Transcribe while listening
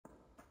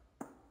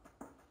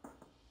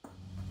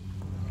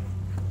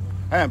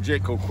Hi, I'm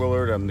Jake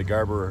Coquillard. I'm the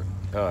Garber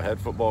head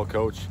football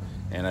coach,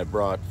 and I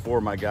brought 4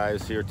 of my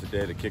guys here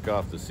today to kick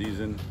off the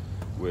season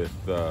with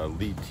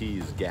Lee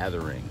T's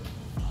gathering.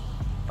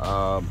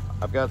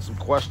 I've got some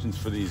questions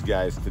for these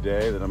guys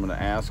today that I'm going to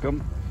ask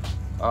them.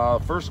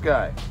 First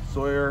guy,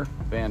 Sawyer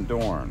Van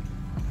Dorn.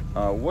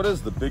 What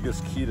is the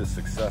biggest key to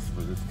success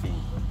for this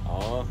team?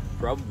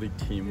 Probably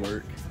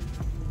teamwork.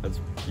 That's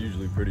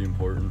usually pretty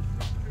important.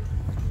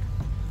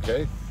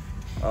 Okay.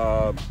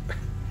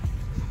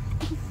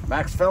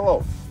 Max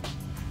Fellow,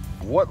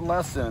 what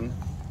lesson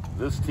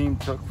this team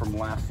took from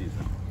last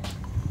season?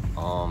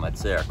 I'd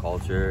say our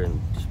culture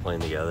and just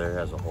playing together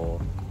as a whole.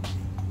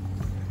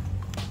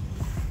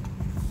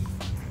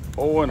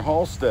 Owen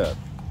Halstead,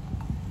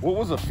 what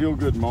was a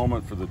feel-good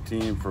moment for the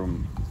team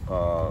from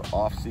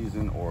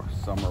off-season or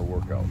summer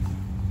workouts?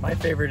 My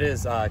favorite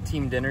is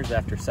team dinners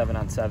after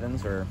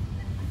 7-on-7s or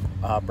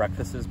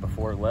breakfasts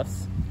before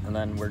lifts, and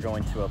then we're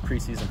going to a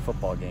preseason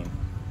football game,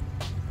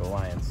 the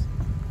Lions.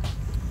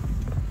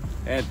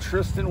 And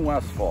Tristan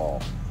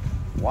Westfall,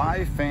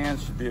 why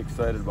fans should be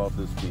excited about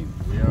this team?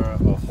 We are a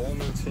whole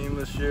new team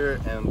this year,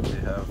 and we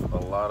have a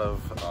lot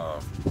of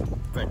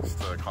things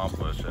to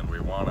accomplish, and we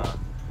want to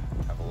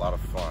have a lot of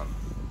fun.